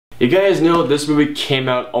You guys know this movie came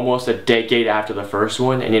out almost a decade after the first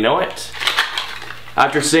one, and you know what?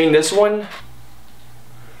 After seeing this one,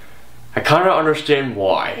 I kind of understand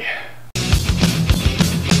why.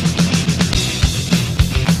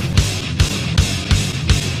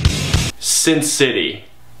 Sin City.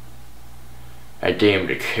 A Dame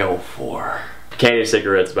to Kill For. Candy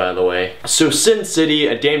cigarettes, by the way. So Sin City,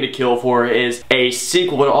 A Dame to Kill For is a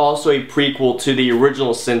sequel, but also a prequel to the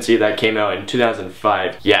original Sin City that came out in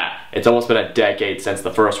 2005. Yeah, it's almost been a decade since the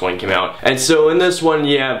first one came out. And so in this one,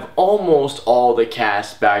 you have almost all the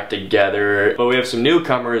cast back together, but we have some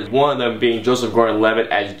newcomers, one of them being Joseph Gordon-Levitt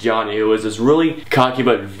as Johnny, who is this really cocky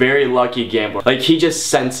but very lucky gambler. Like, he just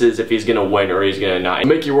senses if he's gonna win or he's gonna not.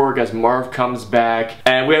 Mickey Rourke as Marv comes back,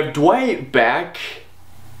 and we have Dwight back.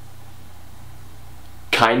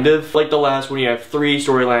 Kind of like the last one, you have three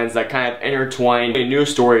storylines that kind of intertwine. A new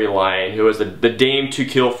storyline, who is the Dame to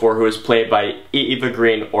Kill For, who is played by Eva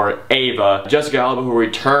Green, or Ava. Jessica Alba, who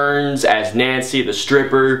returns as Nancy, the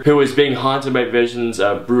stripper, who is being haunted by visions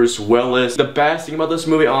of Bruce Willis. The best thing about this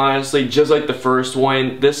movie, honestly, just like the first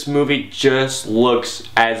one, this movie just looks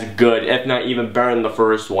as good, if not even better than the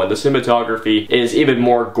first one. The cinematography is even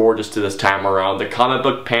more gorgeous to this time around. The comic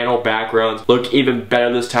book panel backgrounds look even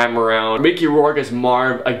better this time around. Mickey Rourke as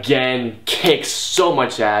Marv, again, kicks so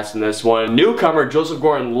much ass in this one. Newcomer Joseph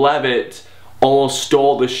Gordon-Levitt almost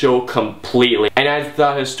stole the show completely, and I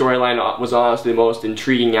thought his storyline was honestly the most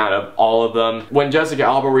intriguing out of all of them. When Jessica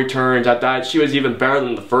Alba returns, I thought she was even better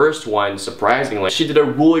than the first one, surprisingly. She did a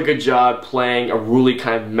really good job playing a really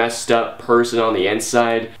kind of messed up person on the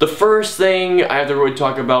inside. The first thing I have to really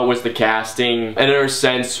talk about was the casting, and in a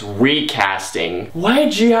sense, recasting. Why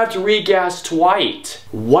did you have to recast Dwight?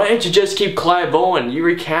 Why didn't you just keep Clive Owen? You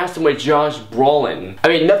recast him with Josh Brolin. I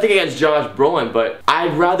mean, nothing against Josh Brolin, but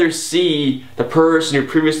I'd rather see the person who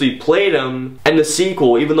previously played him in the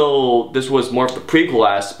sequel, even though this was more of the prequel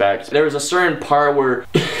aspect. There was a certain part where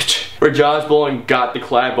where Josh Brolin got the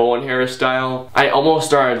Clive Owen hairstyle. I almost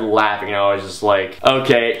started laughing. I was just like,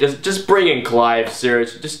 okay, just bring in Clive,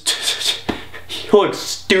 seriously. Just you look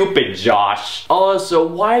stupid, Josh. Also,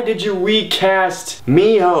 why did you recast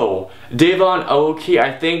Miho? Devon Aoki,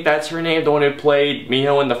 I think that's her name, the one who played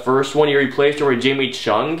Miho in the first one. You replaced her with Jamie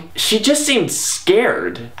Chung. She just seemed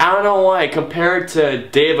scared. I don't know why. Compared to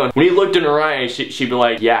Devon, when you looked in her eyes, she'd be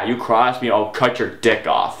like, yeah, you crossed me, I'll cut your dick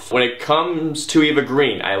off. When it comes to Eva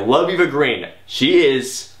Green, I love Eva Green. She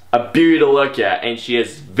is a beauty to look at, and she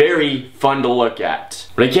is very fun to look at.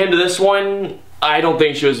 When it came to this one, I don't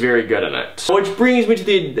think she was very good in it. Which brings me to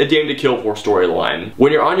the A Dame to Kill For storyline.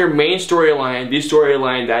 When you're on your main storyline, the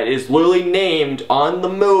storyline that is literally named on the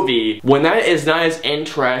movie, when that is not as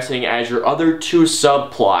interesting as your other two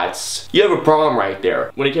subplots, you have a problem right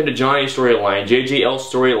there. When it came to Johnny's storyline,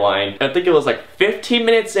 JGL's storyline, I think it was like 15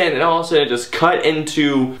 minutes in, and all of a sudden it just cut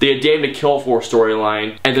into the A Dame to Kill For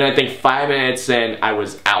storyline, and then I think 5 minutes in, I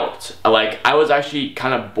was out. Like, I was actually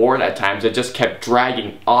kind of bored at times. It just kept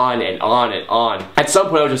dragging on and on and on. At some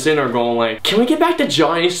point I was just sitting there going like, can we get back to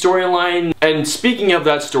Johnny's storyline? And speaking of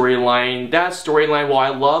that storyline, while I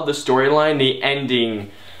love the storyline, the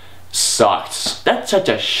ending sucked. That's such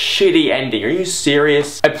a shitty ending. Are you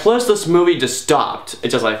serious? And plus this movie just stopped. It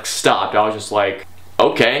just like stopped. I was just like,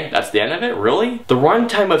 okay, that's the end of it? Really? The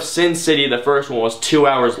runtime of Sin City, the first one, was 2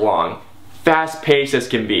 hours long. Fast-paced as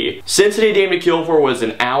can be. Sin City: A Dame to Kill For was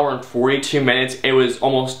an hour and 42 minutes. It was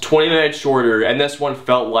almost 20 minutes shorter, and this one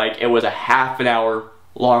felt like it was a half an hour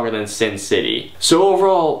longer than Sin City. So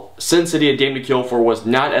overall, Sin City: A Dame to Kill For was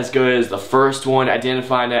not as good as the first one. I didn't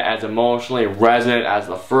find it as emotionally resonant as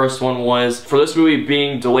the first one was. For this movie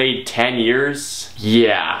being delayed 10 years,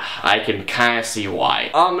 yeah, I can kind of see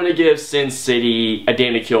why. I'm gonna give Sin City: A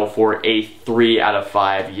Dame to Kill For a 3 out of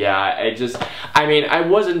 5. Yeah, I mean, I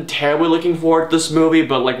wasn't terribly looking forward to this movie,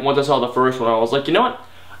 but like once I saw the first one, I was like, you know what?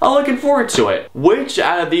 I'm looking forward to it. Which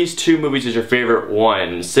out of these two movies is your favorite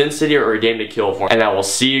one? Sin City or A Dame to Kill For? And I will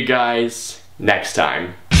see you guys next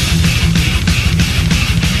time.